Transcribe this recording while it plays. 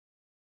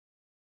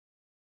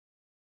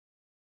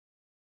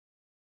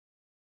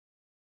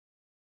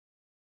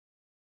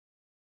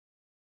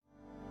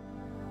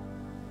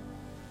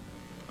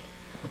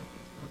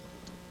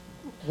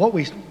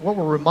what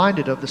we're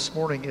reminded of this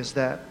morning is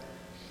that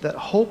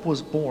hope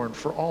was born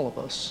for all of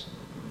us.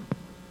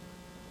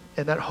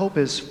 And that hope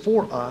is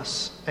for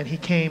us, and he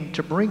came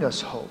to bring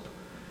us hope.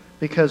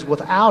 Because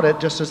without it,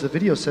 just as the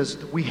video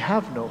says, we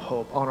have no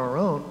hope on our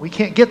own. We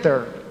can't get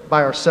there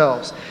by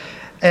ourselves.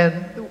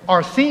 And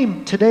our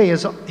theme today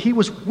is he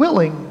was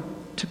willing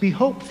to be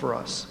hope for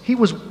us. He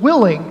was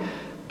willing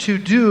to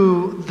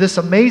do this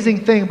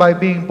amazing thing by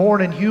being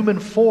born in human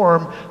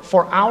form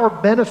for our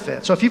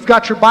benefit. So if you've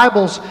got your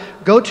Bibles,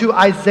 go to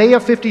Isaiah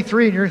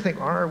 53, and you're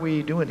thinking, are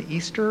we doing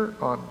Easter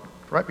on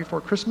right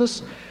before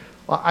Christmas?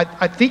 Well,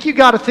 I think you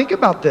got to think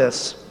about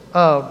this.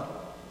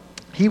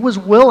 He was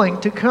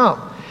willing to come.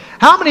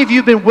 How many of you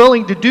have been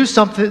willing to do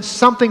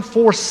something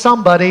for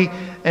somebody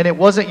and it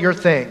wasn't your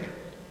thing?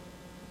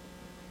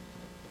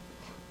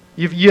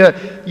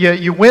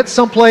 You went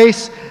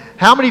someplace.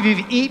 How many of you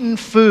have eaten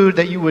food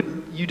that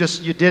you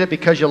did it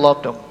because you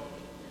loved them?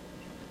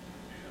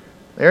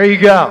 There you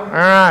go. All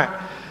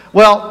right.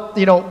 Well,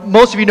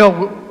 most of you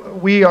know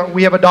we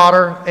have a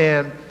daughter,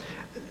 and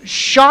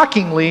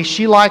shockingly,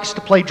 she likes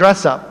to play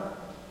dress up.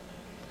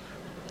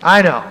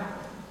 I know.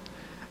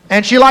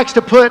 And she likes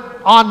to put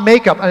on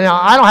makeup. Now,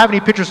 I don't have any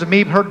pictures of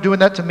her doing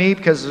that to me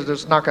because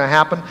it's not going to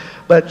happen,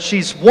 but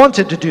she's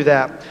wanted to do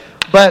that.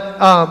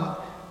 But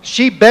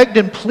she begged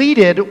and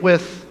pleaded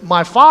with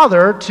my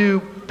father to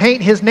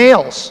paint his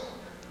nails.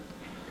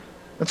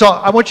 And so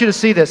I want you to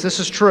see this. This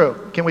is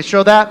true. Can we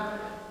show that?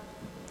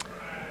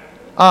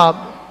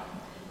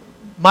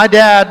 My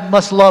dad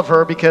must love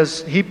her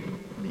because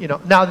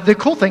now the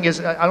cool thing is,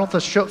 I don't know if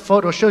this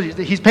photo shows you,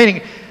 that he's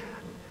painting.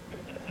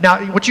 Now,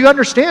 what you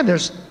understand,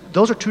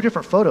 those are two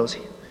different photos.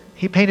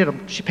 She painted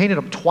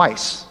them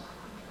twice.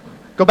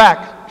 Go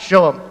back,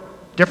 show them.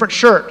 Different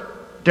shirt.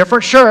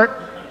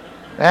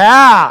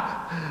 Yeah.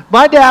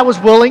 My dad was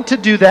willing to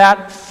do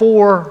that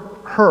for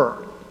her.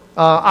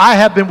 I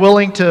have been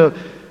willing to,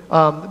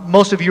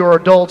 most of you are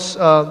adults,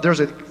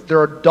 there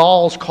are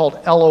dolls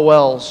called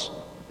LOLs.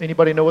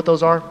 Anybody know what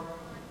those are?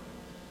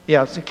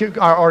 Yeah,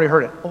 I already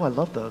heard it. Oh, I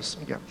love those.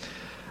 Okay.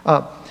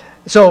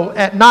 So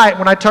at night,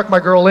 when I tuck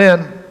my girl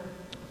in,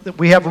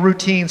 we have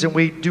routines and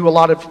we do a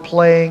lot of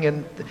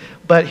playing,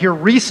 but here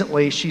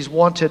recently she's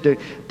wanted to,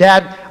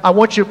 Dad, I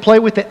want you to play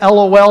with the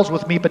LOLs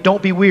with me, but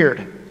don't be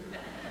weird.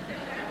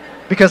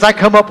 Because I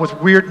come up with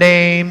weird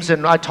names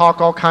and I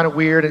talk all kind of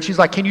weird, and she's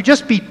like, can you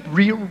just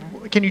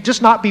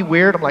not be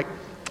weird? I'm like,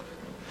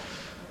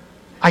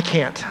 I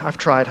can't. I've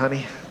tried,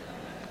 honey.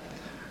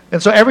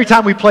 And so every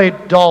time we play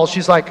dolls,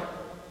 she's like,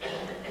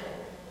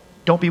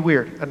 don't be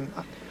weird.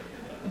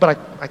 But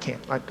I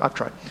can't. I've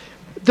tried.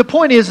 The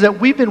point is that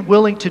we've been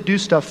willing to do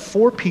stuff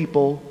for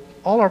people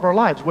all of our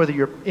lives,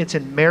 whether it's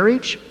in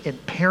marriage, in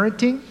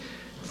parenting,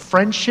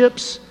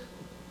 friendships,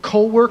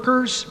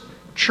 co-workers,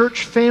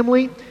 church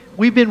family.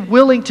 We've been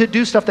willing to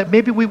do stuff that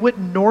maybe we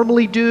wouldn't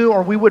normally do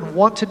or we wouldn't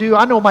want to do.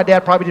 I know my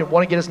dad probably didn't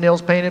want to get his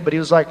nails painted, but he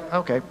was like,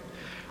 okay.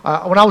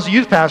 When I was a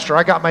youth pastor,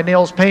 I got my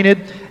nails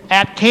painted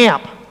at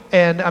camp.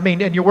 And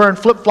you're wearing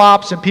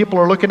flip-flops and people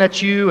are looking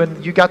at you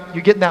and you're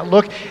getting that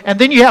look. And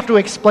then you have to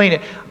explain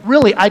it.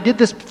 Really, I did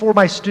this for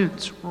my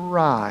students.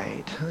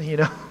 Right,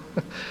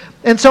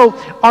 And so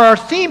our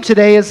theme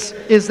today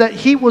is that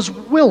he was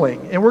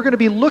willing. And we're going to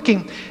be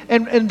looking,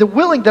 and the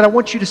willing that I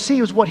want you to see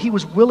is what he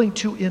was willing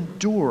to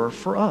endure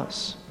for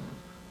us.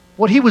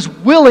 What he was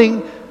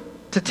willing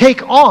to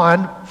take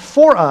on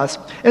for us.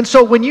 And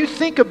so when you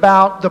think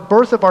about the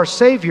birth of our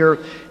Savior,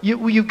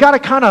 you've got to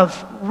kind of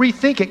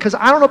rethink it. Because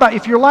I don't know about,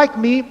 if you're like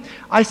me,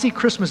 I see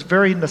Christmas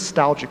very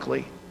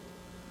nostalgically.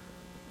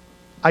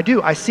 I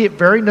do. I see it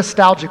very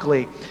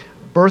nostalgically.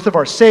 Birth of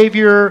our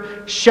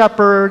Savior,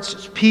 shepherds,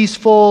 it's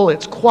peaceful,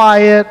 it's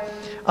quiet,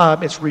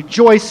 it's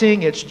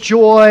rejoicing, it's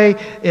joy,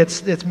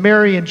 it's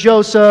Mary and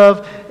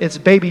Joseph, it's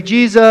baby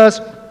Jesus.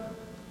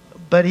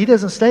 But he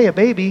doesn't stay a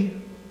baby.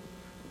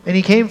 And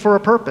he came for a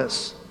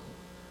purpose.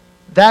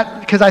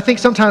 Because I think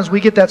sometimes we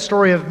get that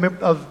story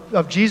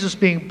of Jesus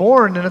being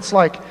born, and it's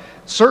like,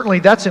 certainly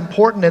that's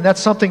important and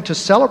that's something to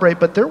celebrate,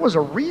 but there was a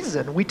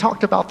reason. We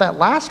talked about that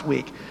last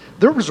week.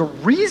 There was a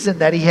reason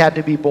that he had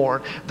to be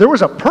born. There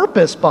was a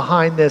purpose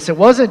behind this. It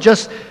wasn't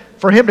just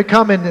for him to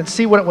come in and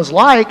see what it was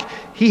like.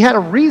 He had a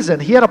reason.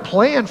 He had a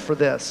plan for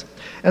this.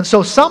 And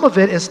so some of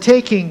it is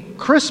taking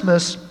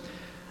Christmas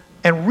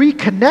and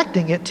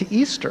reconnecting it to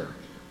Easter.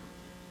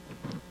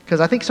 Because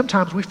I think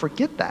sometimes we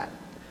forget that.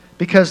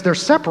 Because they're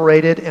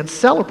separated and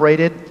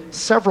celebrated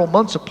several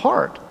months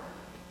apart.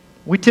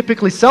 We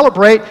typically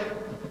celebrate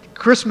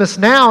Christmas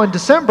now in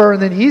December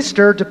and then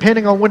Easter,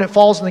 depending on when it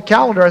falls in the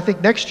calendar. I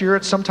think next year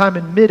it's sometime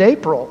in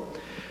mid-April.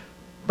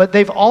 But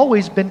they've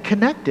always been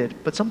connected.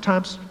 But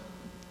sometimes,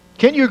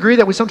 can you agree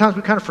that we sometimes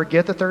kind of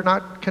forget that they're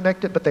not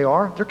connected, but they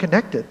are? They're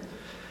connected.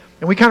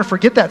 And we kind of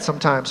forget that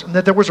sometimes, and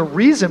that there was a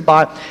reason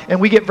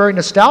and we get very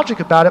nostalgic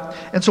about it.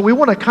 And so we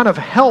want to kind of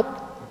help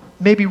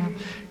maybe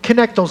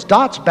connect those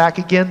dots back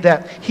again,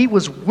 that he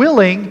was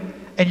willing,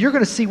 and you're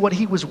going to see what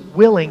he was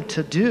willing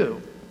to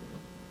do.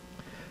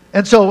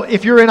 And so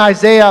if you're in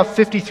Isaiah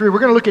 53, we're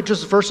going to look at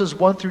just verses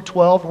 1 through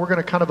 12, and we're going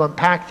to kind of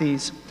unpack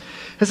these.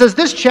 It says,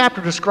 this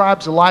chapter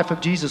describes the life of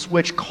Jesus,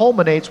 which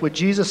culminates with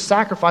Jesus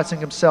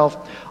sacrificing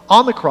himself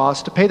on the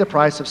cross to pay the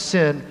price of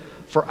sin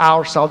for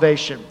our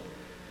salvation.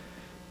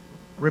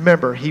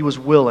 Remember, he was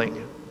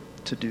willing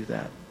to do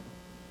that.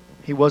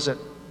 He wasn't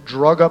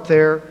drug up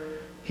there.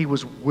 He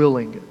was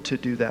willing to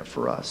do that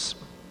for us.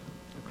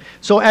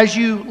 So as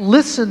you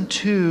listen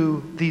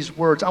to these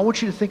words, I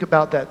want you to think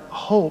about that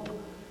hope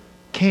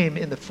came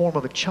in the form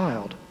of a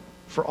child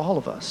for all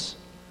of us.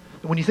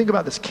 And when you think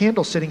about this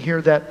candle sitting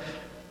here, the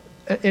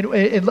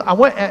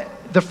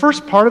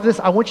first part of this,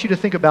 I want you to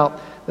think about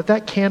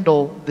that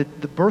candle,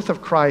 the birth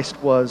of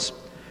Christ was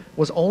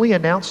only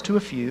announced to a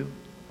few,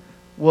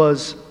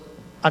 was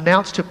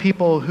announced to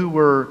people who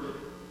were,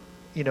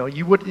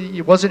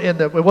 it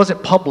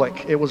wasn't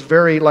public. It was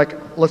very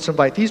like, let's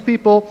invite these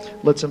people,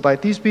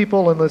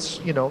 and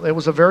it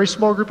was a very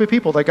small group of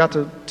people that got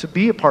to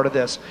be a part of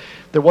this.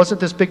 There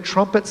wasn't this big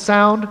trumpet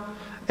sound,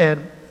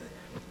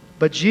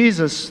 but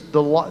Jesus,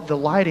 the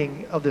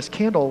lighting of this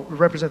candle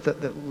represents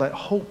that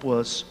hope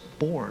was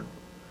born,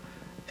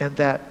 and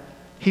that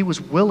he was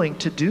willing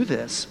to do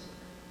this.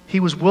 He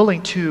was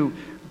willing to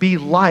be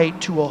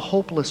light to a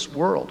hopeless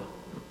world.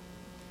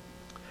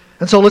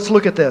 And so let's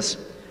look at this.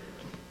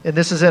 And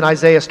this is in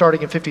Isaiah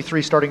starting in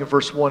 53, starting in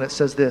verse 1. It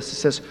says this. It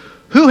says,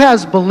 who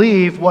has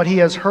believed what he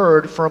has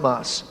heard from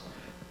us?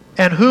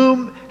 And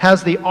whom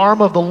has the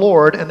arm of the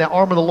Lord, and the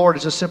arm of the Lord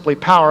is just simply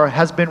power,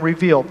 has been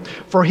revealed?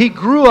 For he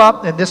grew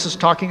up, and this is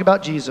talking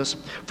about Jesus,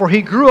 for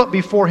he grew up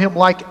before him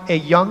like a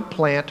young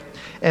plant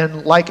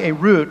and like a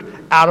root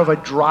out of a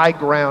dry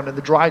ground. And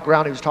the dry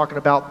ground, he was talking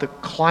about the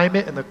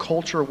climate and the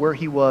culture where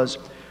he was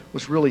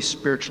really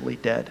spiritually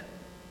dead.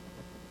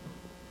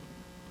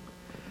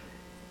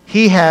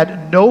 He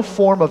had no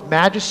form of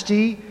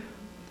majesty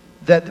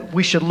that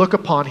we should look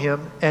upon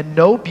him, and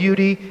no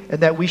beauty,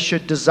 and that we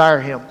should desire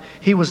him.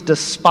 He was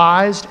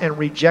despised and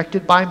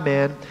rejected by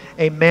men,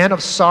 a man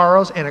of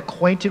sorrows and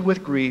acquainted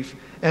with grief,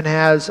 and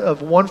has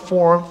of one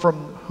form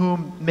from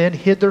whom men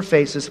hid their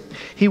faces.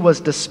 He was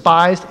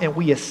despised, and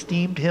we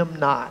esteemed him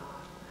not.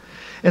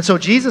 And so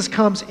Jesus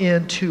comes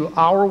into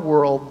our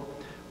world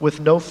with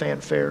no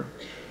fanfare.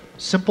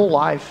 Simple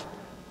life.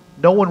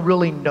 No one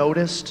really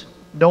noticed.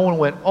 No one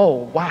went, oh,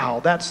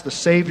 wow, that's the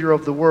Savior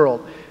of the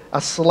world. A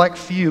select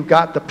few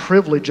got the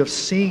privilege of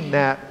seeing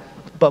that,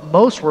 but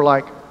most were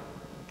like,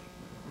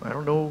 I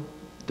don't know,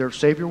 their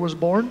Savior was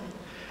born?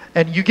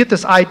 And you get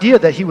this idea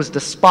that he was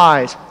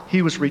despised,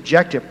 he was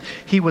rejected,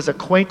 he was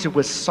acquainted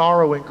with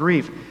sorrow and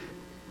grief.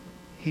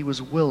 He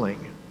was willing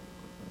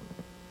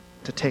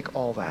to take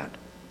all that.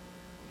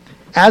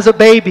 As a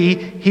baby,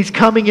 he's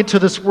coming into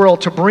this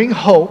world to bring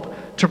hope,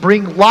 to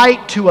bring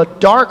light to a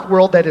dark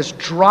world that is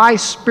dry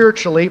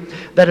spiritually,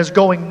 that is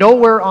going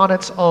nowhere on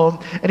its own.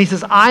 And he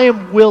says, I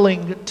am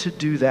willing to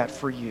do that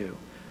for you.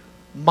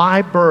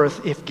 My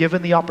birth, if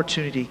given the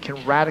opportunity,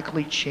 can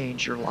radically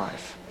change your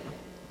life.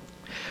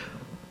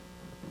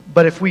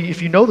 But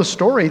if you know the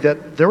story,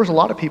 that there was a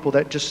lot of people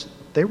that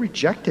they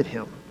rejected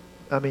him.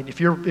 I mean, if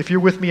you're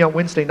with me on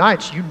Wednesday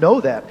nights, you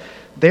know that.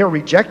 They are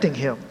rejecting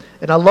him.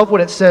 And I love what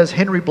it says.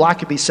 Henry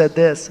Blackaby said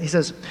this. He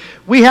says,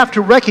 we have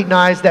to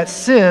recognize that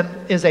sin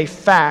is a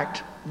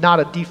fact, not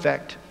a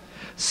defect.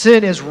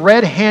 Sin is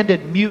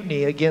red-handed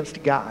mutiny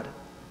against God.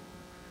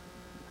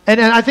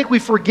 And I think we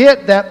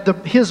forget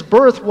that his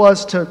birth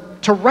was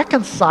to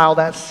reconcile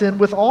that sin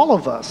with all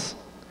of us.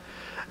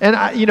 And,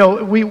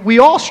 we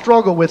all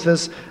struggle with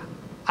this.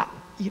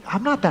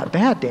 I'm not that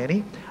bad,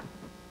 Danny.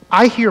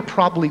 I hear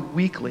probably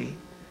weekly.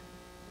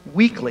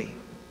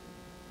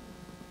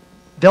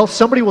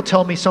 Somebody will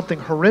tell me something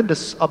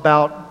horrendous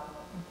about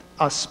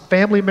a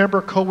family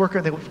member, coworker,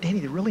 and they go, Danny,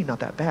 they're really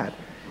not that bad.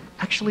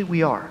 Actually,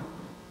 we are.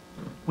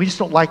 We just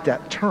don't like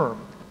that term.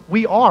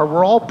 We are.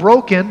 We're all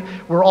broken.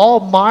 We're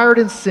all mired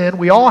in sin.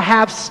 We all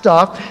have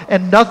stuff,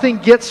 and nothing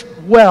gets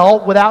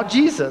well without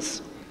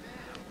Jesus.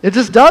 It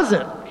just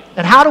doesn't.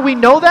 And how do we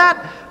know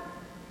that?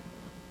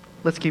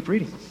 Let's keep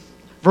reading.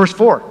 Verse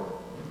 4.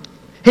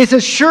 He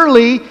says,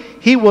 surely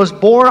he was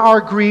borne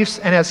our griefs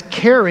and has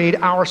carried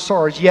our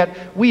sorrows, yet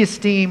we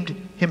esteemed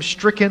him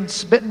stricken,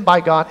 smitten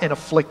by God, and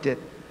afflicted.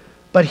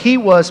 But he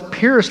was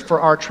pierced for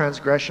our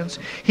transgressions.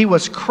 He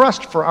was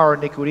crushed for our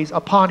iniquities.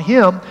 Upon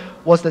him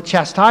was the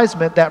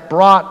chastisement that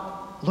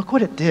brought, look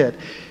what it did.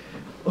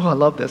 Oh, I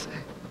love this.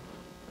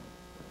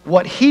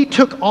 What he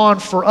took on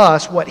for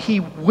us, what he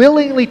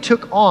willingly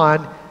took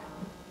on,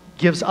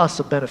 gives us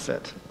a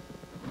benefit.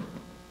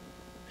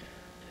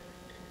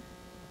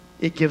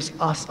 It gives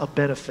us a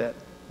benefit.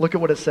 Look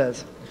at what it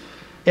says.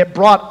 It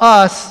brought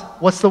us,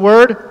 what's the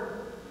word?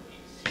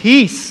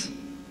 Peace.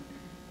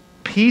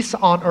 Peace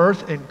on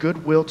earth and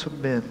goodwill to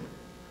men.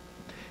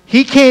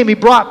 He came, he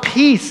brought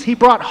peace, he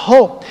brought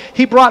hope,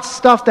 he brought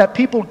stuff that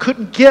people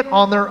couldn't get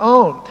on their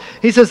own.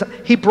 He says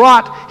he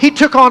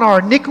took on our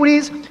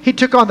iniquities, he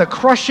took on the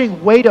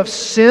crushing weight of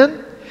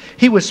sin.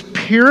 He was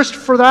pierced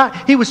for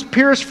that. He was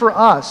pierced for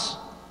us.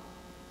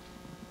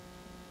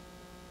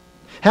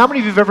 How many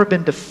of you have ever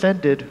been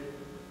defended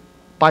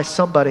by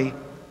somebody?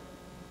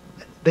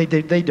 They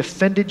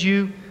defended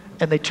you,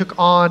 and they took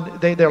on,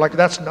 they're like,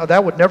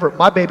 that would never,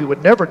 my baby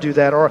would never do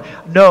that. Or,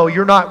 no,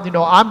 you're not,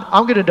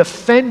 I'm going to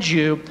defend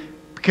you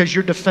because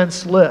you're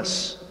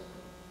defenseless.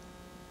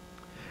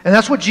 And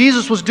that's what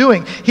Jesus was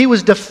doing. He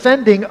was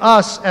defending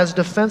us as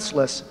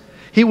defenseless.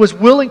 He was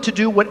willing to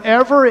do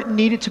whatever it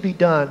needed to be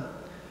done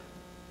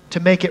to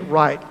make it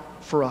right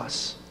for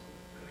us.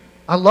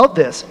 I love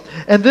this.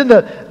 And then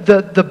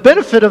the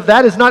benefit of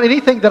that is not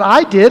anything that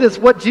I did, it's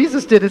what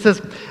Jesus did. It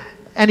says,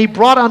 and he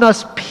brought on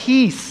us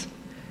peace,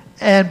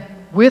 and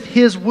with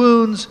his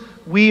wounds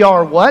we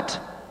are what?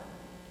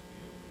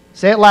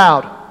 Say it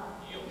loud.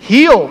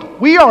 Healed.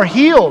 We are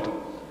healed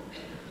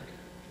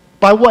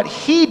by what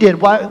he did,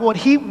 by what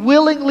he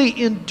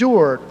willingly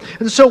endured.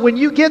 And so when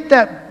you get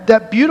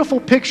that beautiful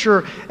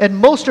picture, and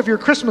most of your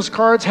Christmas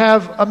cards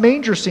have a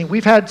manger scene.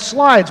 We've had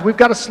slides. We've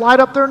got a slide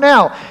up there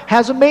now.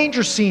 Has a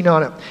manger scene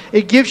on it.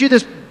 It gives you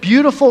this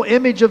beautiful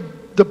image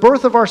of the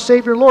birth of our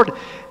Savior Lord.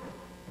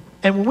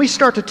 And when we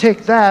start to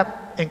take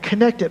that and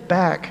connect it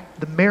back,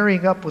 the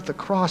marrying up with the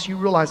cross, you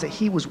realize that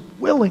he was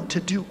willing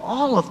to do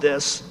all of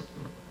this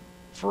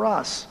for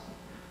us.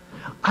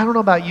 I don't know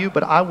about you,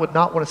 but I would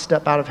not want to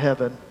step out of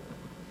heaven.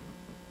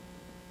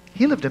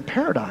 He lived in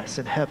paradise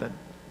in heaven.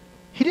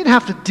 He didn't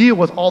have to deal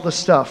with all the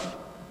stuff.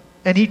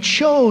 And he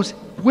chose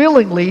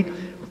willingly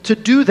to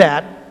do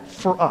that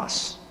for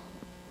us.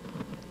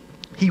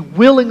 He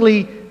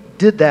willingly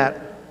did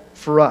that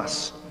for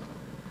us.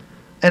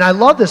 And I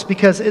love this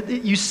because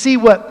you see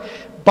what,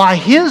 by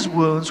his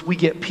wounds we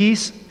get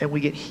peace and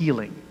we get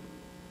healing.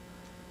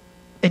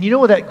 And you know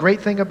what that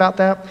great thing about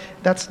that?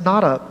 That's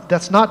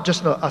not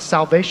just a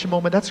salvation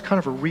moment. That's kind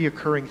of a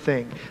reoccurring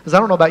thing. Because I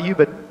don't know about you,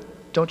 but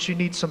don't you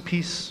need some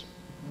peace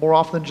more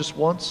often than just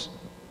once?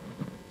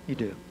 You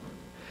do.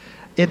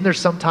 Isn't there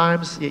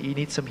sometimes you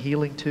need some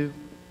healing too?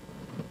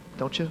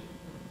 Don't you?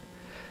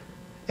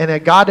 And a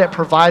God that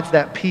provides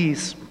that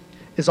peace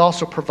is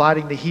also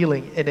providing the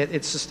healing. And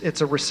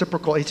it's a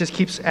reciprocal. He just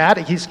keeps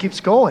adding. He just keeps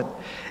going.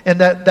 And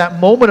that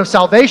moment of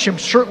salvation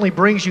certainly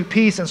brings you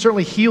peace and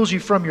certainly heals you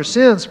from your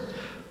sins.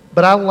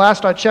 But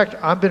last I checked,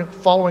 I've been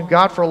following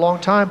God for a long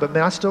time, but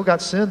man, I still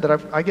got sin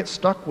that I get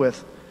stuck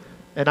with.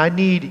 And I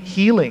need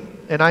healing.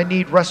 And I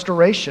need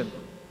restoration.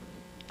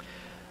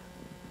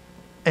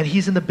 And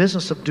he's in the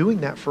business of doing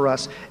that for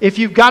us. If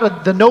you've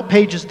got the note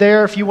pages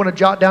there, if you want to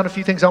jot down a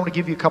few things, I want to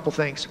give you a couple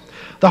things.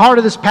 The heart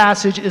of this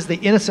passage is the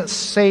innocent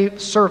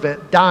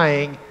servant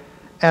dying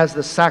as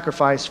the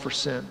sacrifice for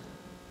sin.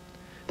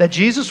 That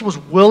Jesus was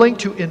willing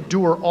to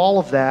endure all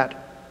of that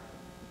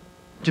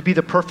to be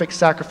the perfect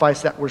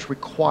sacrifice that was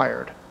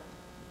required.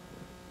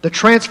 The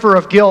transfer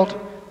of guilt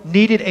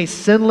needed a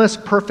sinless,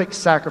 perfect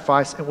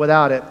sacrifice, and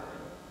without it,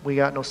 we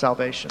got no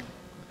salvation.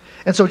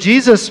 And so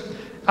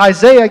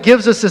Isaiah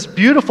gives us this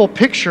beautiful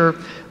picture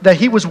that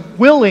he was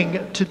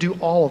willing to do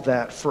all of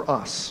that for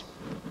us.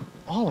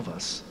 All of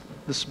us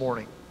this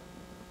morning.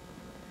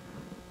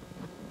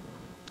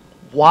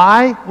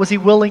 Why was he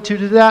willing to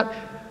do that?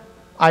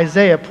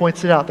 Isaiah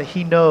points it out that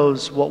he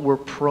knows what we're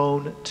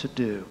prone to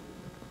do.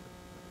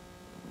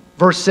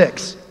 Verse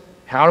 6.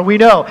 How do we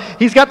know?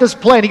 He's got this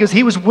plan. He goes,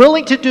 he was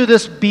willing to do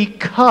this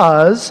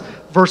because,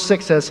 verse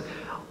 6 says,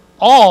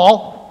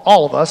 all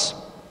of us,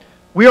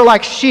 we are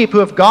like sheep who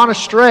have gone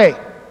astray.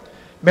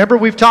 Remember,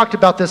 we've talked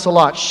about this a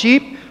lot.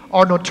 Sheep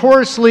are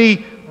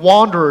notoriously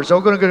wanderers.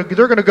 They're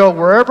going to go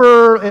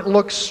wherever it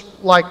looks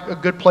like a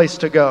good place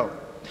to go.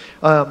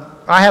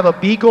 I have a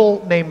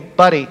beagle named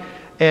Buddy.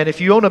 And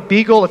if you own a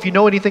beagle, if you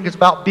know anything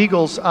about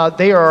beagles,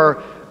 they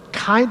are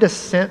kind of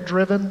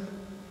scent-driven.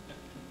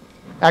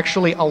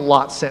 Actually, a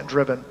lot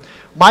scent-driven.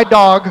 My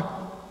dog,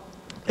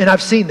 and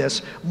I've seen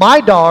this,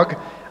 my dog,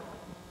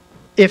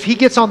 if he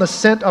gets on the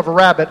scent of a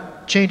rabbit,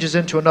 changes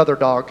into another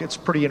dog. It's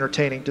pretty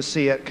entertaining to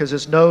see it because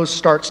his nose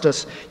starts to,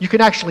 you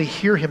can actually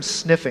hear him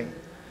sniffing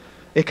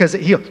because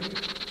and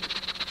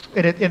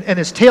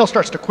his tail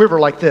starts to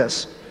quiver like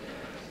this.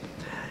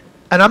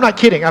 And I'm not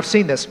kidding, I've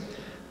seen this.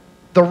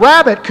 The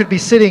rabbit could be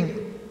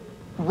sitting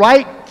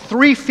right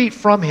 3 feet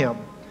from him,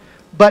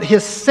 but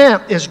his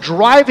scent is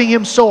driving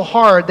him so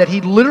hard that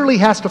he literally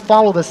has to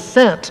follow the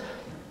scent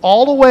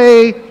all the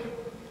way.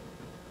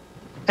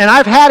 And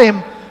I've had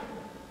him,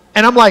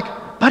 and I'm like,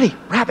 Buddy,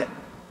 rabbit.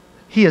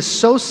 He is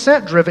so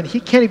scent-driven, he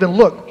can't even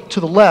look to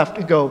the left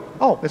and go,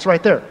 oh, it's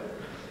right there.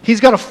 He's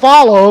got to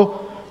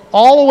follow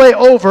all the way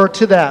over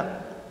to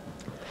that.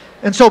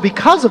 And so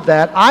because of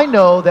that, I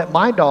know that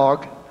my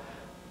dog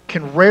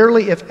can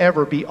rarely, if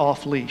ever, be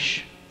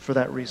off-leash for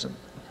that reason.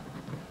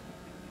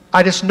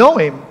 I just know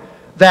him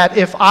that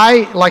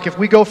if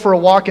we go for a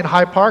walk in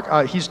Hyde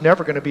Park, he's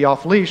never going to be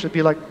off-leash. It'd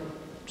be like,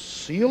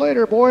 see you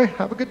later, boy.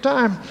 Have a good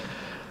time.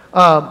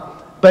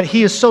 But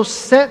he is so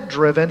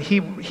scent-driven,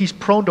 he's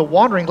prone to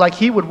wandering. Like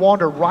he would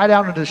wander right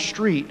out into the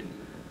street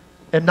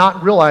and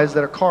not realize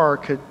that a car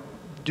could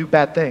do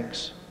bad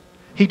things.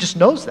 He just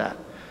knows that.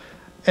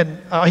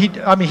 And he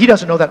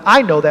doesn't know that.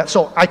 I know that,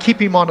 so I keep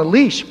him on a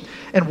leash.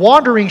 And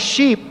wandering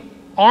sheep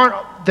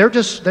they're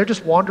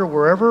just wander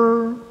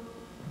wherever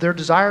their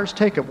desires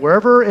take them.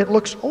 Wherever it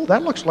looks, oh,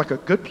 that looks like a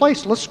good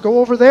place. Let's go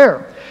over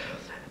there.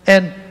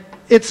 And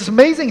it's this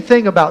amazing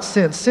thing about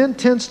sin. Sin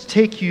tends to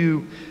take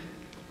you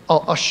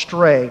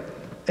astray.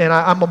 And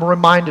I'm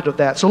reminded of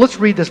that. So let's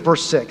read this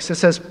verse 6. It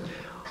says,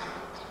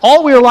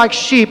 all we are like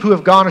sheep who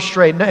have gone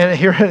astray. And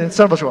here, and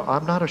some of us go,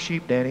 I'm not a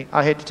sheep, Danny.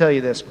 I hate to tell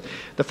you this.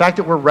 The fact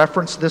that we're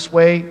referenced this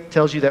way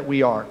tells you that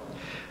we are.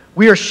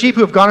 We are sheep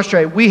who have gone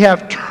astray. We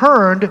have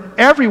turned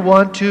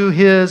everyone to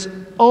his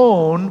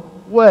own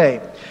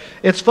way.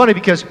 It's funny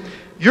because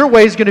your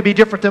way is going to be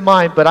different than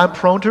mine, but I'm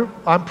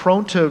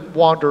prone to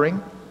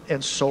wandering,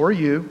 and so are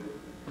you.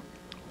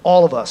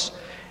 All of us.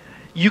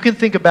 You can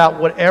think about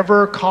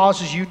whatever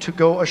causes you to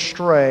go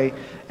astray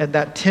and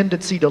that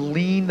tendency to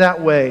lean that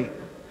way.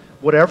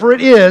 Whatever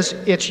it is,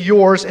 it's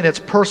yours and it's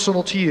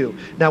personal to you.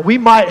 Now, we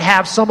might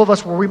have, some of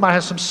us, where we might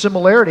have some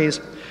similarities,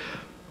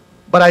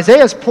 but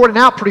Isaiah is pointing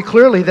out pretty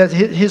clearly that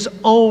his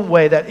own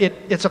way, that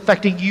it's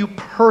affecting you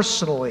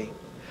personally.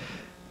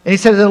 And he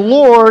says, the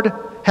Lord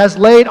has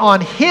laid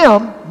on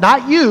him,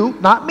 not you,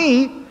 not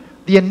me,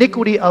 the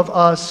iniquity of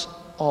us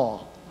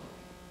all.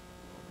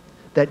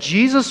 That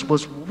Jesus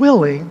was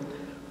willing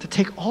to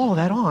take all of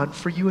that on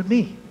for you and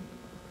me.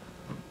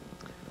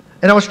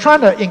 And I was trying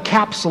to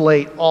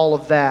encapsulate all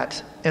of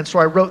that. And so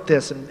I wrote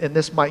this, and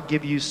this might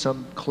give you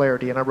some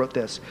clarity. And I wrote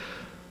this.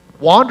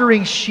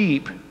 Wandering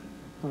sheep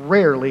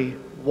rarely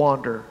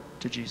wander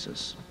to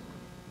Jesus.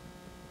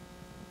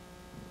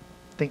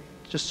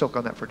 Just soak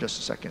on that for just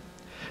a second.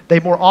 They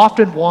more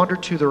often wander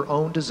to their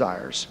own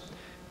desires.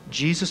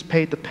 Jesus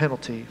paid the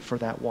penalty for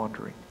that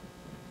wandering.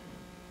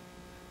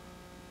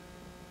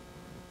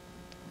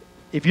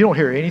 If you don't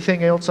hear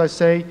anything else I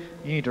say,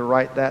 you need to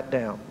write that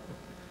down.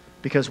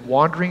 Because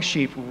wandering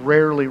sheep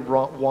rarely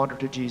wander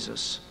to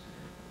Jesus.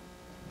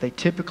 They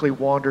typically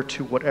wander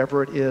to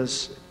whatever it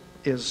is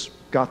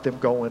got them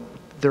going,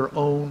 their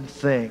own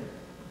thing.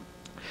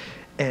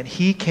 And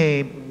he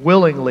came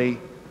willingly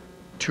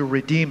to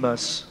redeem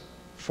us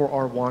for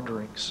our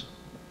wanderings.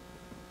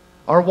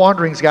 Our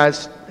wanderings,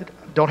 guys,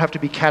 don't have to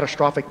be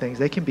catastrophic things.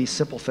 They can be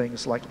simple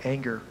things like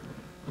anger,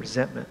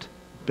 resentment,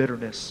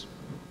 bitterness,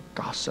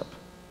 gossip,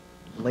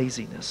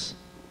 laziness.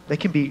 They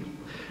can be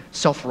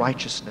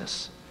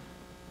self-righteousness,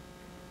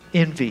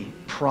 envy,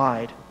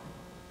 pride.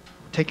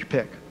 Take your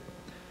pick.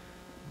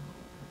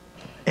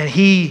 And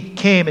he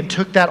came and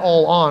took that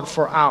all on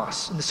for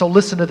us. And so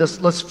listen to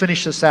this. Let's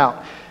finish this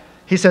out.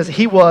 He says,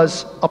 he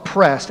was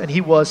oppressed and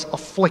he was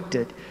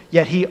afflicted,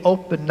 yet he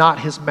opened not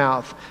his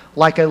mouth.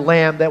 Like a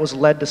lamb that was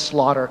led to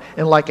slaughter,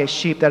 and like a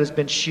sheep that has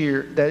been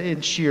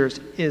shears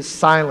is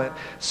silent,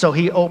 so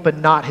he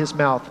opened not his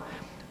mouth.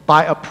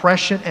 By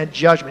oppression and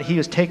judgment he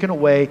was taken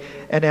away.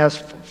 And as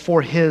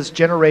for his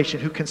generation,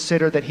 who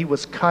consider that he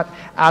was cut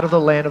out of the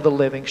land of the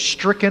living,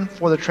 stricken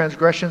for the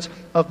transgressions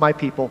of my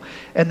people.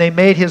 And they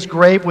made his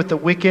grave with the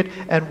wicked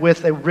and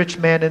with a rich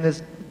man in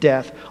his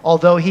death,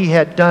 although he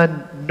had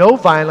done no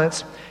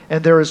violence,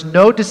 and there is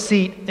no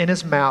deceit in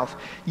his mouth.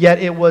 Yet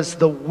it was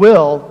the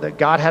will that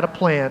God had a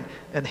plan,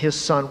 and his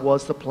son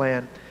was the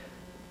plan.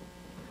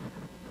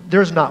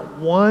 There's not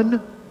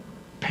one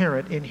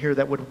parent in here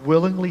that would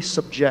willingly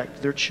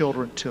subject their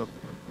children to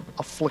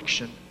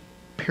affliction,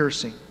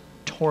 piercing,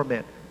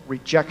 torment,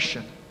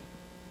 rejection.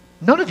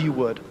 None of you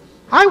would.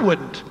 I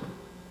wouldn't.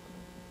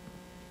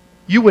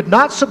 You would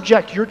not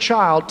subject your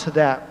child to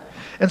that.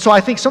 And so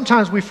I think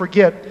sometimes we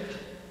forget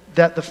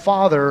that the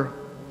Father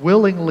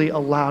willingly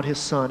allowed his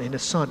son, and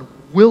his son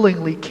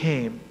willingly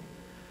came.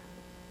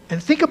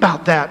 And think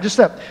about that, just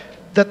that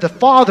the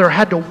Father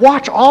had to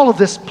watch all of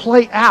this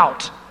play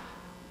out.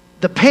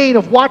 The pain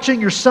of watching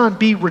your son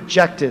be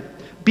rejected,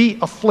 be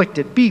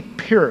afflicted, be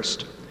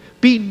pierced,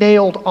 be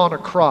nailed on a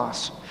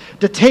cross.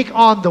 To take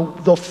on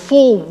the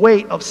full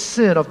weight of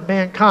sin of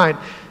mankind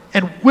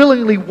and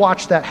willingly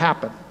watch that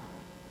happen.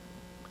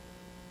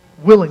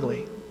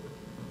 Willingly.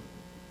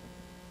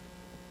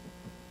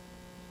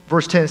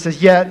 Verse 10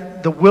 says,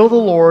 yet the will of the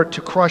Lord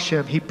to crush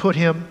him, he put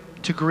him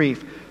to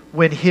grief.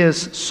 When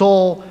his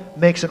soul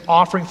makes an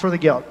offering for the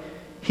guilt,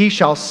 he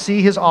shall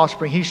see his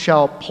offspring, he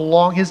shall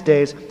prolong his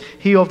days.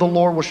 He of the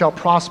Lord shall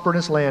prosper in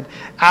his land.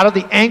 Out of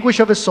the anguish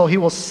of his soul he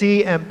will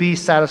see and be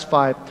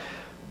satisfied.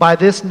 By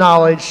this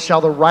knowledge shall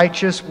the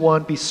righteous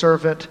one be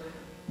servant,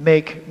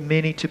 make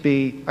many to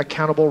be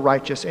accountable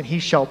righteous, and he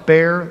shall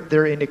bear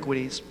their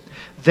iniquities.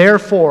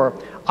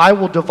 Therefore I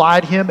will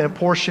divide him and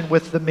portion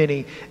with the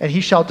many, and he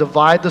shall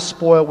divide the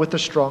spoil with the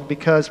strong,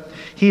 because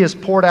he has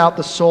poured out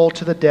the soul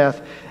to the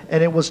death,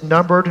 and it was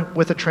numbered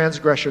with the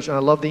transgressors. And I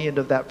love the end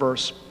of that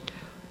verse.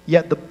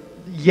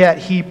 Yet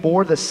he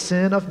bore the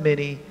sin of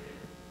many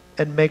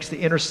and makes the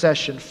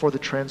intercession for the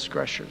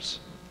transgressors.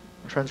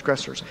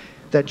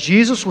 That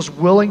Jesus was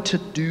willing to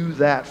do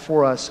that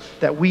for us,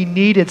 that we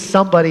needed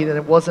somebody, and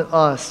it wasn't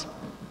us,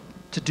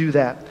 to do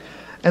that.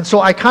 And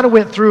so I kind of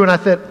went through and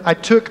I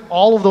took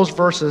all of those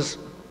verses,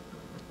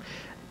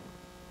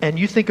 and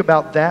you think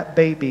about that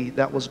baby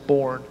that was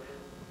born,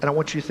 and I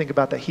want you to think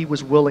about that he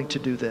was willing to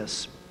do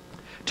this.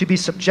 To be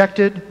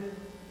subjected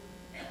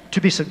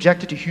to be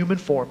subjected to human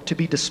form, to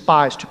be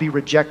despised, to be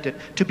rejected,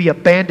 to be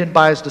abandoned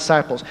by his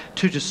disciples,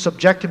 to just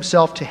subject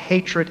himself to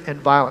hatred and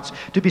violence,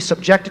 to be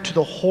subjected to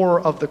the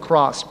horror of the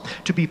cross,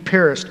 to be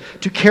pierced,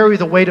 to carry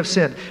the weight of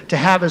sin, to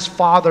have his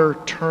Father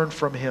turn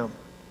from him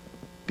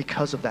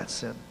because of that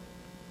sin.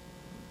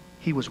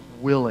 He was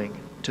willing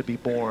to be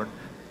born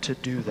to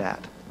do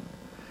that.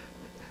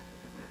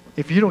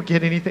 If you don't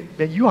get anything,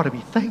 then you ought to be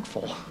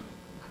thankful.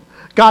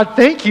 God,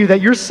 thank you that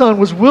your Son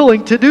was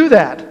willing to do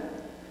that.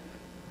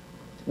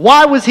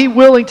 Why was he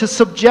willing to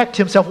subject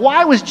himself?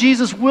 Why was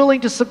Jesus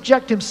willing to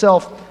subject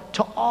himself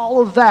to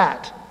all of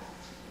that?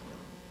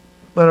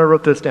 Then I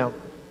wrote this down.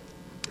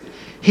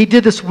 He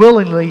did this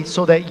willingly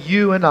so that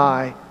you and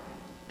I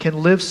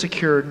can live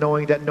secure,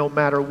 knowing that no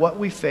matter what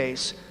we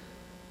face,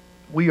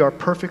 we are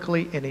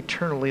perfectly and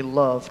eternally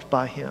loved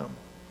by him.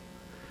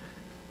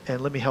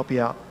 And let me help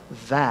you out.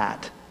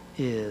 That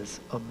is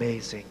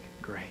amazing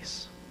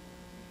grace.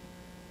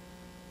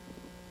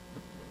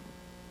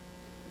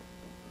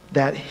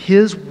 That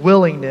his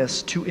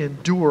willingness to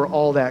endure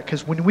all that.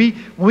 Because when we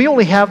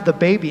only have the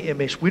baby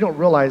image, we don't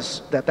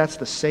realize that that's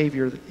the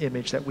Savior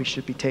image that we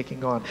should be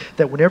taking on.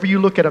 That whenever you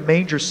look at a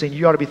manger scene,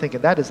 you ought to be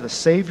thinking, that is the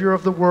Savior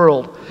of the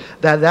world.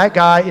 That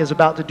guy is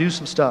about to do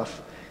some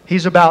stuff.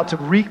 He's about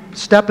to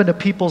step into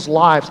people's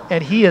lives,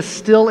 and he is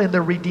still in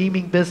the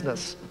redeeming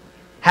business.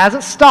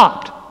 Hasn't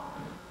stopped.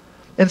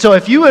 And so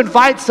if you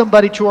invite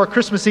somebody to our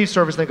Christmas Eve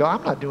service, and they go,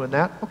 I'm not doing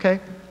that. Okay.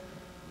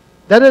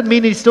 That doesn't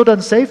mean he still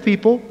doesn't save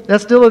people.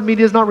 That still doesn't mean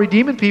he's not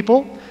redeeming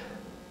people.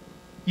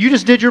 You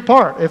just did your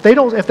part. If they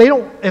don't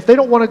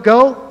want to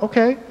go,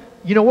 okay.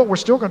 You know what? We're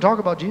still going to talk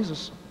about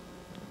Jesus.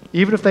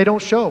 Even if they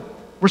don't show.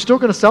 We're still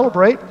going to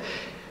celebrate.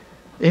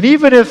 And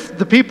even if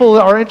the people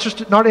are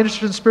not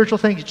interested in spiritual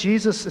things,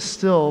 Jesus is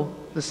still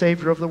the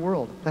Savior of the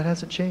world. That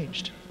hasn't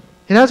changed.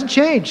 It hasn't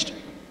changed.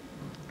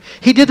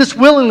 He did this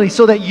willingly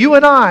so that you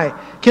and I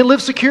can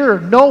live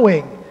secure,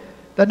 knowing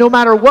that no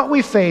matter what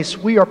we face,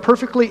 we are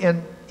perfectly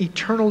and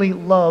eternally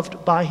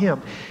loved by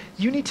him.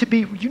 You need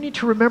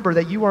to remember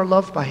that you are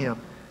loved by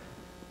him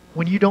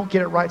when you don't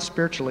get it right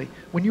spiritually,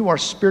 when you are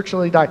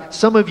spiritually died.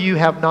 Some of you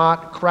have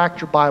not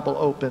cracked your Bible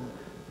open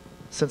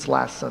since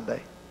last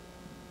Sunday.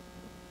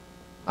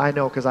 I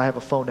know, because I have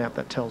a phone app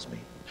that tells me.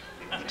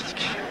 Just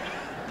kidding.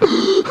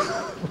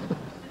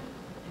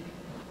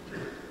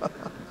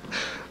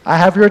 I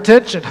have your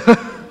attention.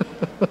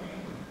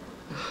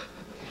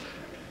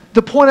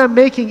 The point I'm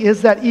making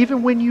is that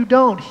even when you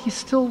don't, he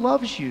still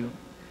loves you.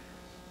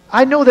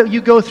 I know that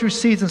you go through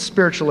seasons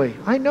spiritually.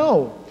 I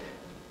know.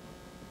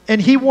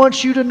 And he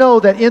wants you to know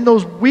that in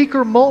those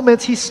weaker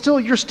moments,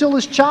 you're still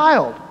his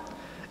child.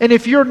 And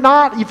if you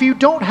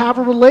don't have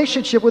a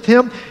relationship with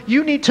him,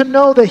 you need to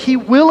know that he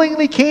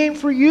willingly came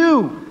for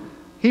you.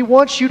 He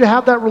wants you to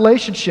have that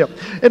relationship.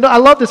 And I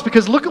love this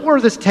because look at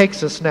where this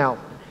takes us now.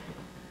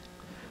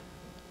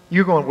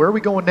 You're going, where are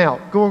we going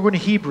now? We're going to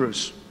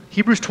Hebrews.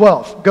 Hebrews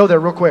 12. Go there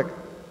real quick.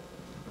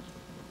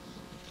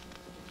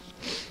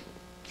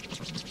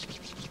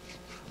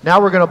 Now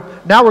we're going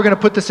to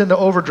put this into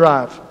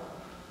overdrive.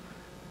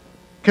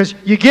 Because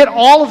you get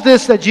all of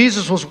this that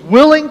Jesus was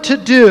willing to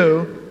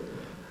do.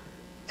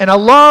 And I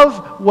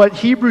love what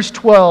Hebrews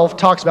 12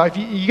 talks about.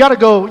 You got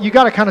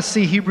to kind of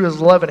see Hebrews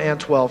 11 and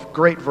 12.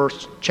 Great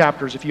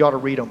chapters if you ought to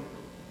read them.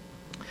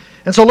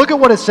 And so look at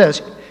what it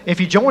says. If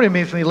you join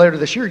me with me later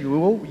this year, you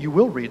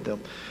will read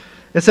them.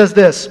 It says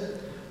this.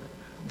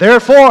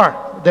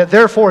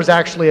 Therefore is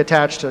actually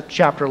attached to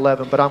chapter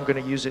 11, but I'm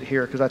going to use it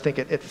here because I think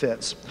it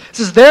fits. It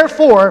says,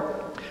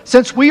 therefore,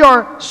 since we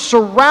are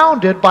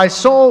surrounded by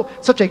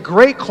such a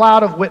great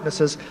cloud of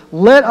witnesses,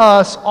 let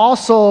us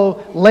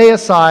also lay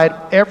aside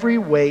every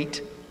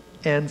weight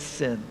and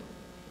sin.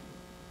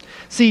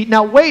 See,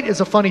 now weight is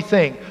a funny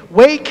thing.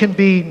 Weight can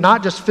be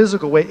not just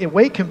physical weight.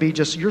 Weight can be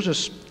you're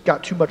just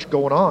got too much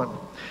going on.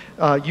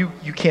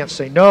 You can't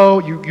say no.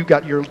 You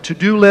got your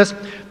to-do list,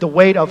 the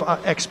weight of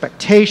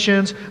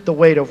expectations, the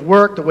weight of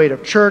work, the weight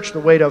of church, the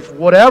weight of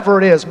whatever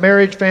it is,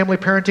 marriage, family,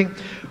 parenting.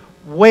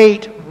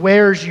 Weight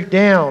wears you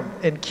down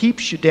and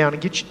keeps you down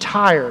and gets you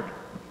tired.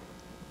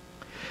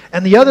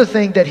 And the other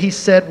thing that he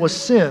said was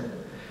sin.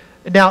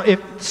 Now, if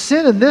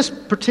sin in this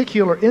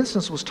particular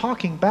instance was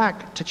talking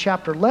back to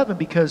chapter 11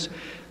 because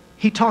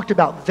he talked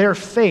about their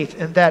faith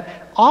and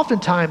that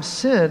oftentimes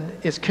sin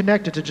is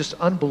connected to just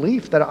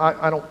unbelief, that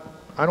I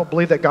don't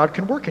believe that God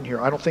can work in here.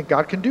 I don't think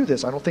God can do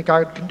this. I don't think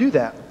God can do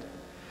that.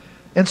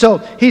 And so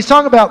he's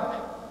talking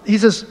about, he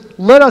says,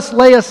 let us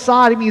lay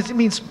aside. It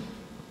means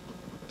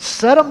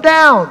set them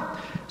down.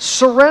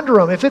 Surrender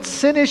them. If it's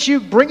sin issue,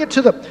 bring it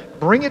to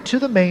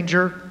the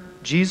manger.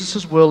 Jesus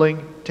is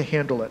willing to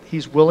handle it.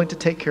 He's willing to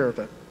take care of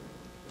it.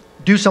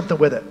 Do something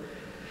with it.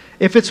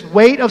 If it's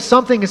weight of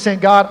something and saying,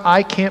 God,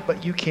 I can't,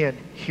 but you can,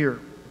 here.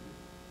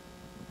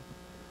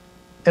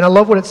 And I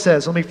love what it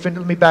says. Let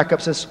me back up.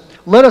 It says,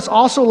 let us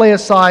also lay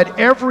aside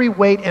every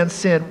weight and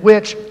sin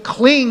which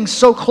clings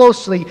so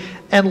closely,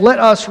 and let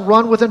us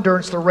run with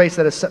endurance the race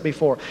that is set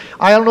before.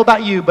 I don't know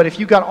about you, but if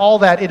you got all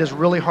that, it is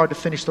really hard to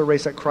finish the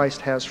race that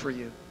Christ has for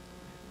you.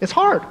 It's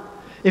hard.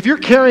 If you're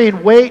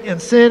carrying weight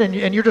and sin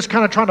and you're just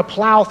kind of trying to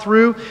plow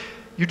through,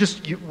 you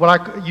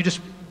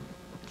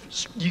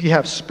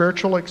have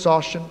spiritual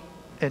exhaustion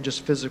and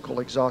just physical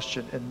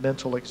exhaustion and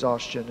mental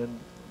exhaustion,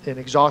 and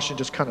exhaustion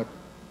just kind of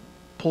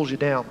pulls you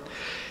down.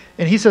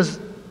 And he says,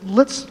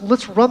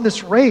 let's run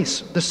this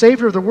race. The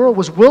Savior of the world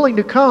was willing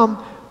to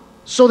come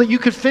so that you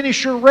could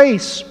finish your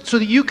race, so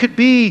that you could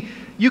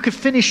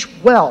finish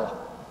well.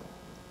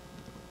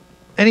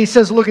 And he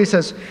says,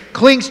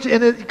 clings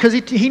to, because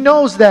he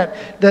knows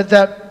that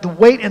the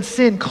weight and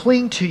sin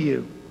cling to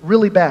you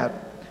really bad.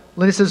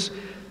 And he says,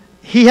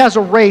 he has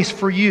a race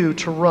for you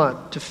to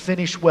run, to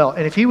finish well.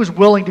 And if he was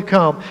willing to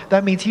come,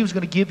 that means he was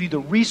going to give you the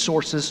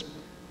resources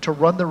to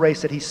run the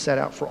race that he set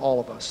out for all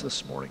of us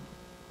this morning.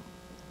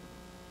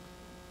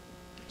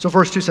 So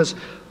verse 2 says,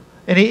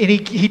 and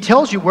he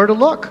tells you where to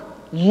look.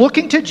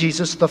 Looking to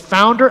Jesus, the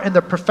founder and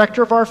the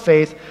perfecter of our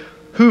faith,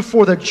 who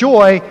for the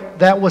joy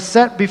that was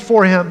set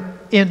before him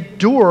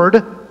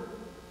endured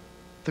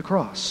the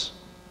cross,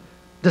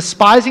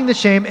 despising the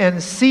shame,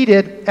 and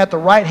seated at the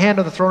right hand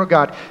of the throne of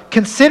God.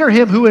 Consider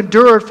him who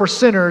endured for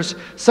sinners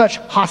such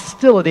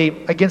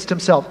hostility against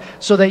himself,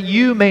 so that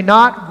you may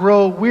not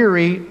grow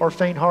weary or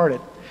faint-hearted.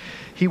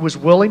 He was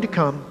willing to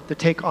come to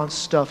take on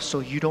stuff so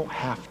you don't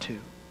have to.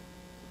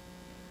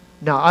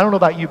 Now, I don't know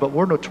about you, but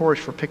we're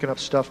notorious for picking up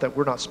stuff that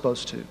we're not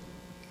supposed to.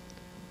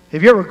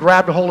 Have you ever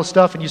grabbed a hold of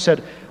stuff and you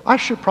said, I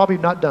should probably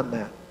have not done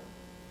that?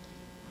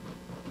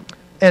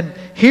 And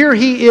here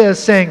he is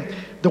saying,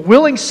 the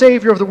willing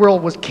Savior of the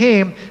world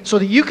came so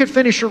that you could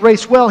finish your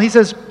race well. He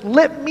says,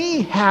 let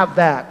me have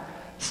that.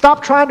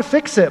 Stop trying to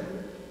fix it.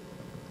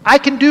 I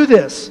can do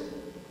this.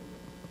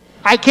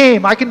 I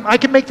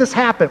can make this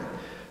happen.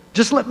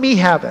 Just let me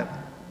have it.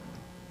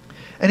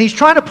 And he's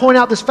trying to point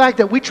out this fact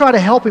that we try to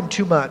help him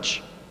too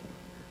much.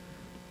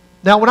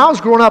 Now, when I was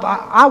growing up,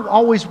 I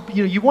always,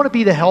 you want to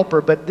be the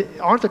helper, but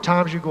aren't there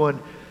times you're going,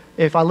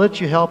 if I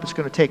let you help, it's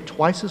going to take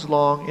twice as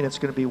long and it's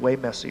going to be way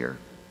messier.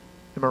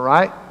 Am I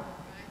right?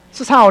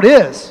 This is how it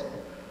is.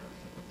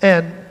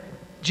 And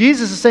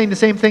Jesus is saying the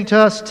same thing to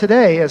us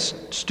today as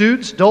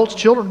students, adults,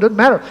 children, doesn't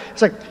matter.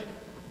 It's like,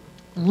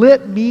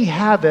 let me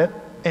have it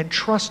and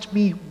trust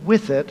me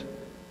with it.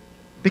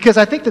 Because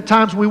I think the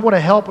times we want to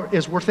help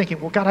is we're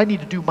thinking, well, God, I need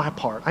to do my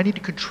part. I need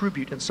to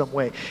contribute in some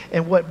way.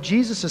 And what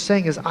Jesus is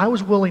saying is, I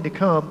was willing to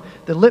come,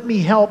 then let me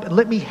help and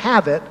let me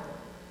have it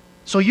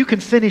so you can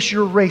finish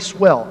your race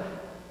well.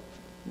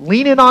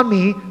 Lean in on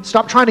me.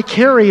 Stop trying to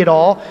carry it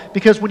all,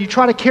 because when you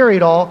try to carry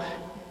it all,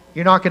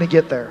 you're not going to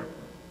get there.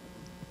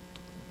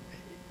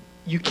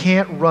 You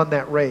can't run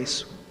that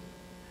race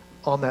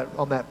on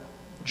that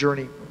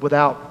journey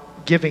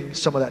without giving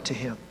some of that to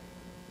him.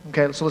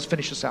 Okay, so let's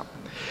finish this out.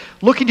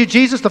 Looking to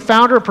Jesus, the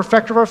founder and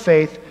perfecter of our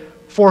faith,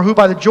 for who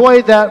by the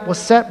joy that was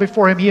set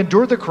before him, he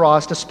endured the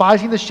cross,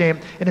 despising the shame,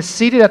 and is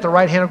seated at the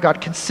right hand of God.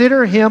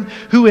 Consider him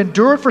who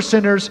endured for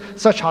sinners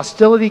such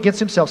hostility against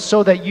himself,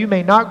 so that you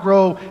may not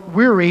grow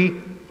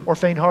weary or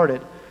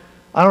faint-hearted.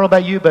 I don't know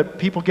about you, but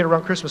people get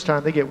around Christmas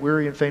time, they get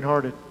weary and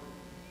faint-hearted.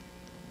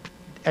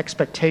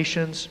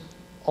 Expectations,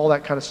 all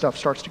that kind of stuff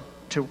starts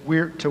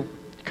to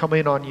come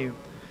in on you.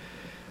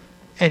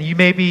 And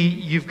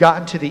you've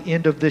gotten to the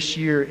end of this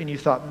year and you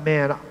thought,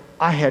 man,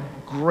 I had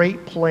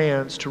great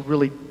plans to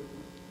really,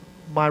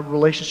 my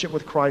relationship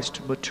with Christ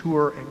to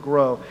mature and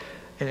grow.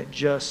 And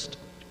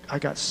I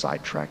got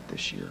sidetracked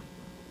this year.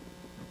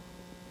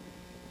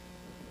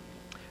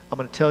 I'm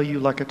going to tell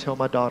you, like I tell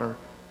my daughter,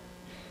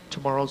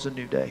 tomorrow's a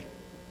new day.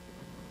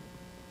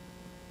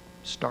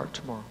 Start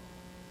tomorrow.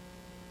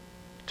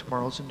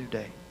 Tomorrow's a new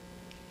day.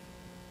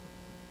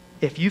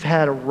 If you've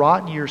had a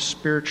rotten year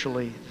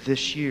spiritually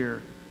this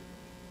year,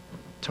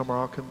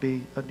 tomorrow can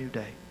be a new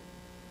day.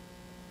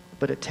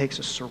 But it takes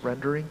a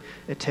surrendering.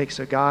 It takes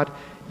a, God,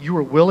 you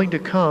are willing to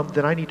come,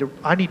 then I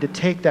need to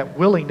take that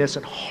willingness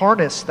and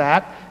harness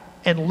that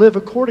and live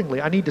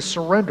accordingly. I need to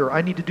surrender.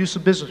 I need to do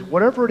some business,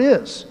 whatever it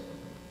is,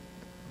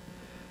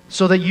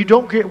 so that you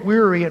don't get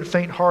weary and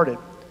faint-hearted.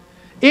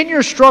 In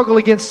your struggle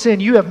against sin,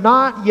 you have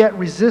not yet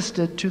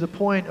resisted to the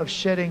point of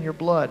shedding your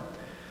blood.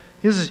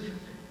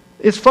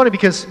 It's funny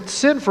because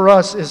sin for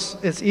us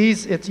is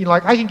easy. It's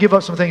like I can give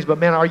up some things, but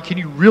man, can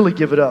you really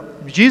give it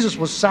up? Jesus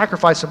was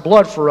sacrificing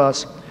blood for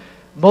us.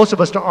 Most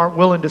of us aren't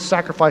willing to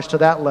sacrifice to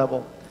that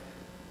level.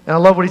 And I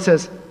love what he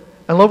says.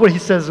 I love what he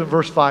says in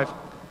verse 5.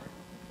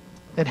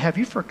 And have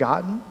you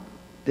forgotten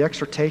the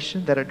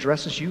exhortation that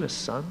addresses you as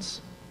sons?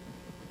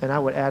 And I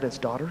would add as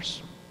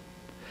daughters.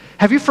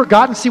 Have you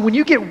forgotten? See, when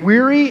you get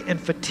weary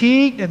and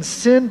fatigued and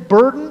sin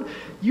burdened,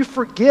 you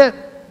forget.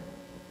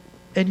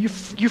 And you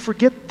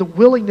forget the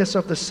willingness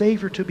of the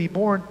Savior to be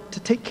born to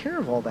take care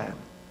of all that.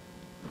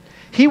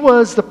 He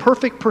was the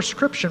perfect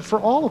prescription for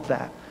all of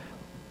that.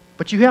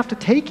 But you have to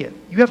take it.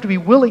 You have to be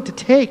willing to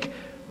take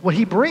what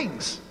he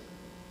brings.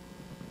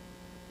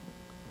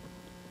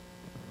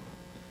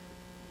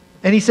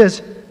 And he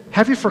says,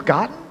 have you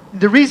forgotten?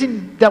 The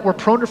reason that we're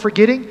prone to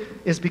forgetting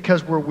is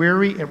because we're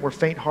weary and we're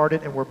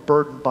faint-hearted and we're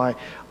burdened by,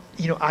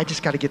 I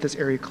just got to get this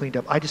area cleaned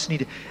up. I just need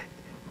to.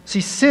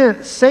 See,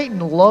 Satan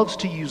loves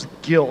to use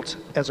guilt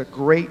as a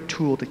great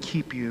tool to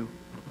keep you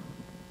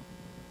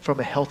from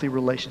a healthy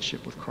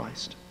relationship with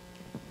Christ.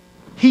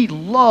 He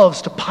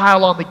loves to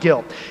pile on the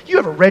guilt. You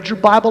haven't read your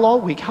Bible all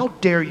week. How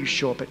dare you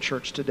show up at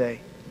church today?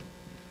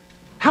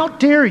 How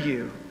dare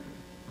you?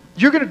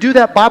 You're going to do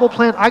that Bible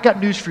plan? I got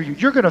news for you.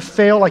 You're going to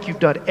fail like you've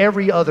done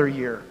every other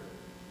year.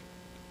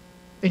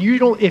 And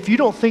if you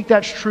don't think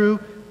that's true,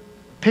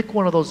 pick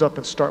one of those up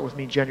and start with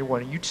me in January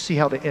 1, and you see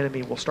how the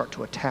enemy will start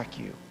to attack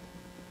you.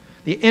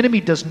 The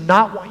enemy does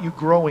not want you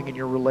growing in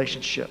your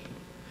relationship.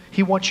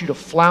 He wants you to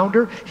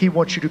flounder. He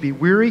wants you to be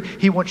weary.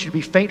 He wants you to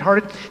be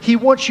faint-hearted. He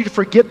wants you to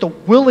forget the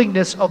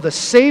willingness of the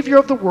Savior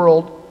of the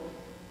world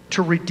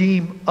to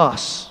redeem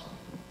us.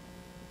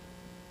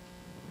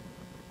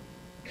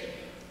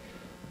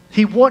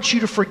 He wants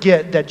you to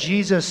forget that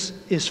Jesus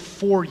is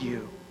for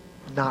you,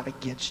 not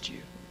against you.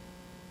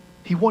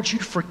 He wants you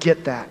to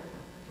forget that.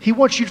 He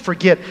wants you to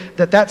forget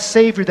that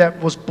Savior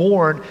that was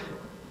born,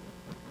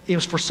 it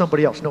was for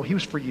somebody else. No, he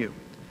was for you.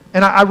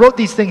 And I wrote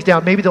these things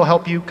down. Maybe they'll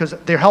help you because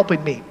they're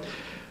helping me.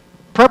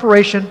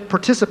 Preparation,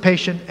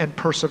 participation, and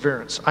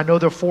perseverance. I know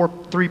they're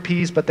 3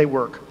 P's, but they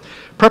work.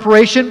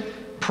 Preparation,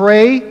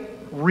 pray,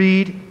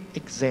 read,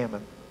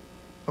 examine.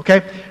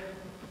 Okay?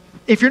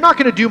 If you're not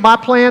going to do my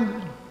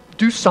plan,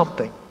 do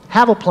something.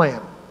 Have a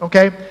plan.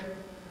 Okay?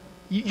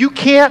 You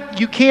can't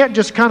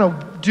just kind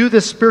of do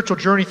this spiritual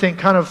journey thing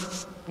kind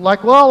of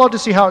like, well, I'll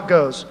just see how it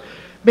goes.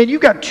 Man,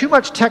 you've got too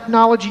much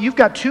technology. You've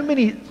got too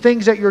many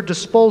things at your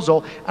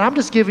disposal. And I'm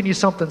just giving you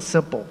something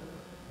simple.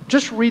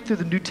 Just read through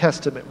the New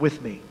Testament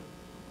with me.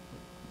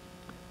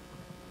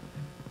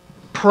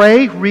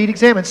 Pray, read,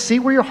 examine. See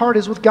where your heart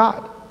is with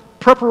God.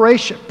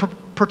 Preparation,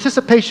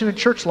 participation in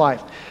church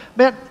life.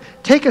 Man,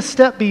 take a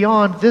step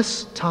beyond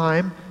this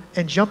time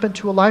and jump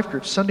into a life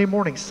group. Sunday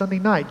morning, Sunday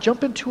night.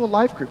 Jump into a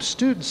life group.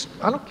 Students,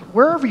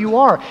 wherever you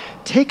are,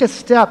 take a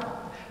step.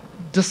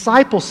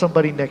 Disciple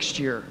somebody next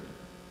year.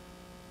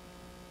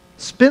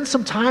 Spend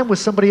some time with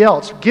somebody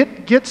else.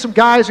 Get some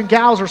guys and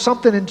gals or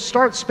something and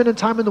start spending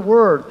time in the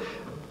Word.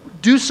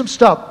 Do some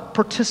stuff.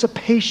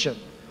 Participation.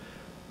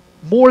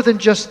 More than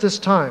just this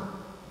time.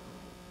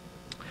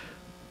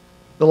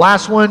 The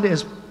last one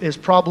is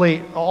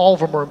probably, all of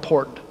them are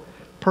important.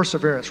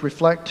 Perseverance.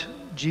 Reflect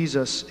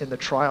Jesus in the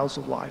trials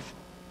of life.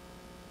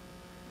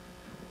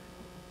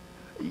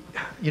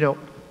 You know,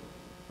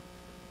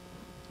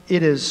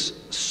 it is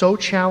so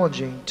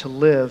challenging to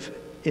live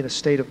in a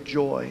state of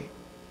joy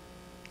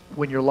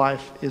when your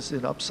life is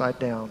in upside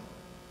down.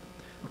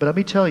 But let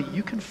me tell you,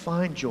 you can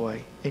find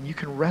joy and you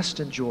can rest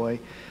in joy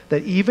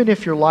that even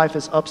if your life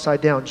is upside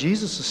down,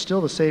 Jesus is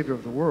still the Savior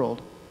of the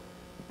world.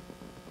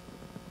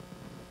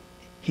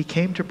 He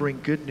came to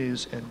bring good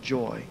news and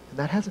joy, and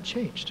that hasn't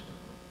changed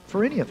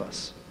for any of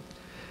us.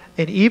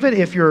 And even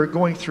if you're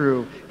going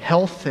through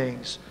health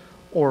things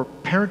or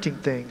parenting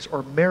things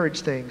or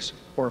marriage things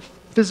or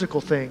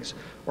physical things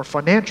or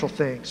financial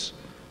things,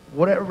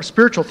 whatever,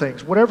 spiritual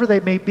things, whatever they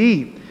may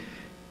be,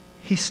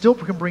 He still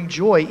can bring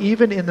joy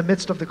even in the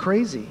midst of the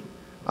crazy.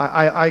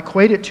 I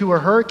equate it to a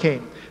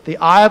hurricane. The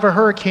eye of a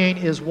hurricane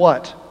is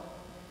what?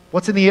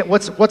 What's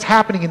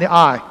happening in the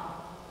eye?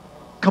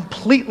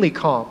 Completely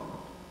calm.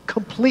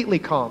 Completely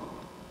calm.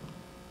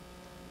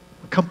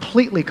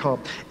 Completely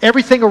calm.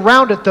 Everything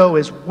around it, though,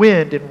 is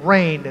wind and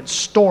rain and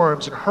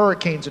storms and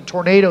hurricanes and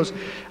tornadoes.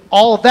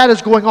 All of that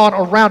is going on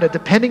around it.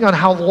 Depending on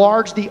how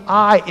large the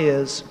eye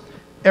is,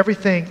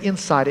 everything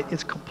inside it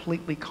is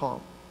completely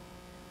calm.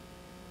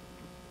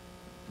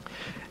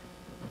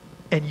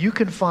 And you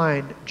can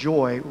find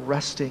joy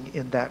resting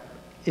in that,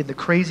 in the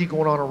crazy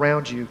going on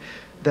around you,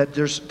 that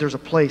there's a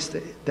place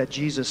that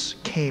Jesus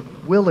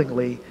came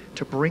willingly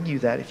to bring you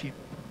that,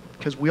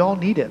 because we all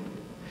need it.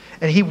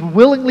 And He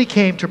willingly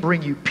came to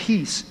bring you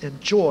peace and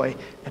joy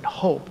and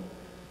hope.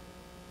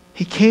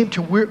 He came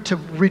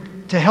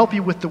to help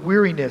you with the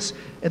weariness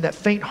and that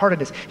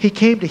faint-heartedness. He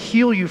came to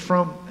heal you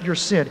from your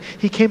sin.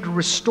 He came to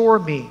restore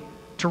me,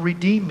 to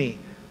redeem me.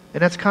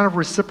 And that's kind of a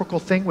reciprocal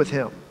thing with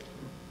Him.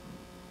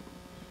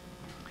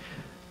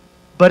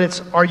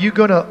 But are you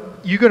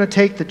gonna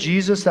take the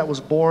Jesus that was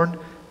born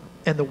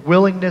and the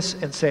willingness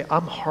and say,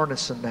 I'm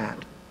harnessing that?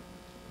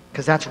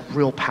 Because that's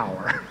real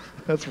power.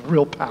 That's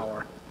real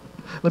power.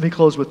 Let me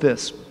close with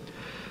this.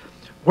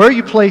 Where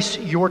you place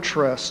your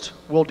trust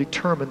will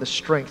determine the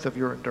strength of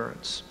your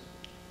endurance.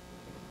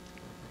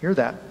 Hear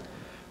that.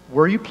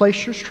 Where you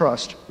place your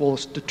trust will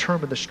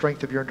determine the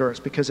strength of your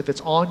endurance. Because if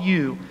it's on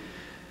you,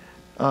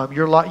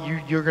 you're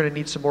going to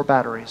need some more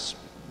batteries.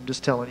 I'm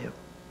just telling you.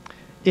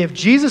 If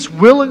Jesus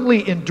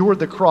willingly endured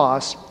the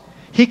cross,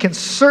 He can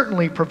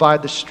certainly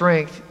provide the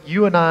strength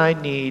you and I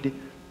need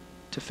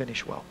to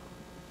finish well.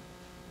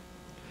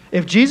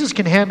 If Jesus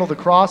can handle the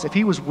cross, if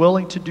He was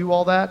willing to do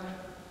all that,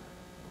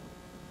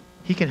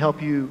 He can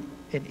help you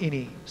in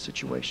any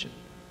situation.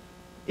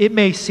 It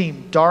may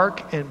seem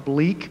dark and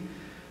bleak,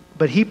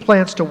 but He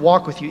plans to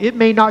walk with you. It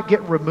may not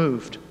get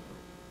removed,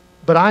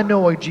 but I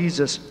know a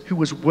Jesus who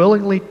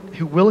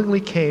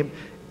willingly came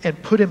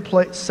and put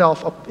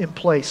Himself in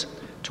place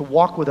to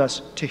walk with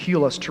us, to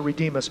heal us, to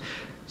redeem us.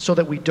 so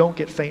that we don't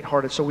get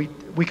faint-hearted, so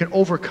we can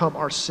overcome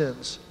our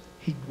sins.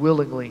 He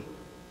willingly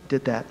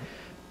did that.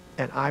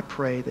 And I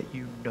pray that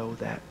you know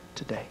that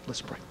today.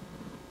 Let's pray.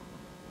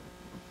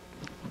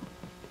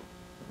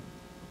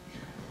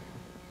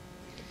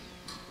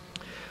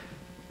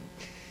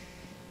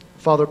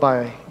 Father,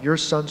 by your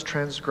Son's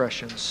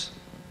transgressions,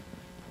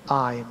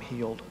 I am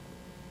healed.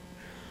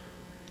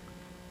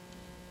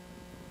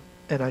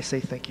 And I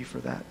say thank you for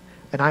that.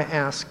 And I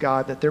ask,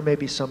 God, that there may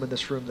be some in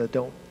this room that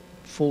don't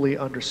fully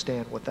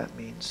understand what that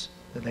means,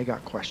 and they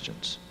got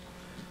questions.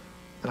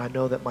 And I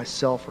know that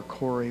myself or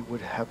Corey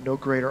would have no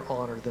greater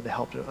honor than to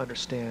help to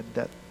understand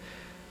that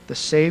the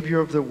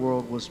Savior of the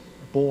world was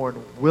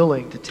born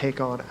willing to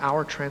take on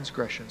our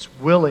transgressions,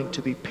 willing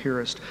to be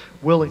pierced,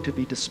 willing to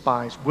be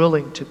despised,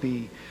 willing to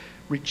be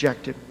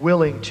rejected,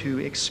 willing to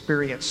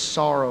experience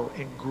sorrow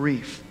and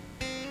grief,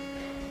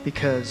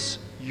 because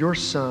your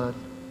Son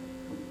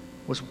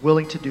was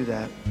willing to do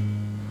that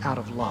out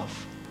of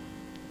love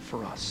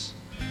for us.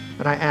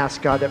 And I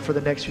ask, God, that for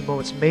the next few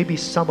moments, maybe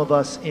some of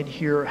us in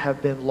here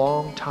have been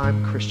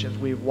long-time Christians.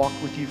 We've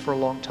walked with you for a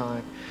long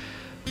time,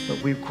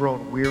 but we've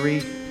grown weary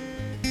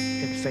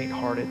and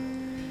faint-hearted.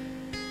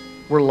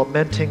 We're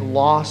lamenting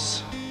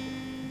loss,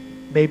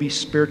 maybe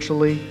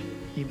spiritually,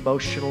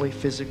 emotionally,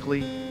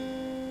 physically,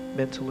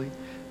 mentally.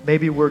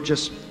 Maybe we're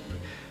just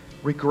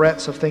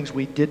regrets of things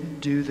we didn't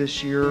do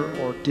this year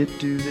or did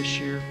do this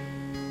year.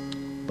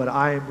 But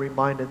I am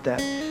reminded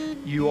that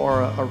you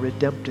are a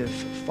redemptive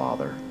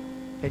Father,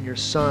 and your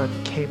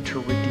Son came to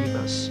redeem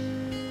us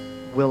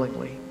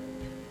willingly.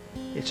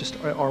 It's just,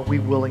 are we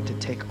willing to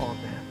take on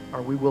that?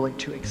 Are we willing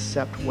to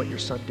accept what your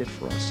Son did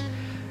for us?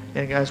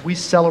 And as we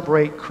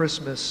celebrate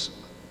Christmas,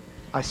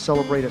 I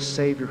celebrate a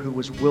Savior who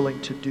was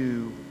willing to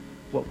do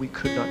what we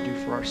could not do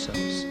for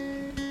ourselves.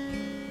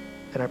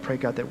 And I pray,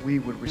 God, that we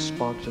would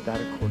respond to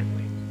that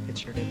accordingly.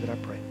 It's in your name that I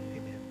pray.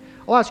 Amen.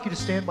 I'll ask you to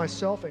stand.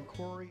 Myself and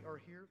Corey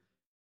are here.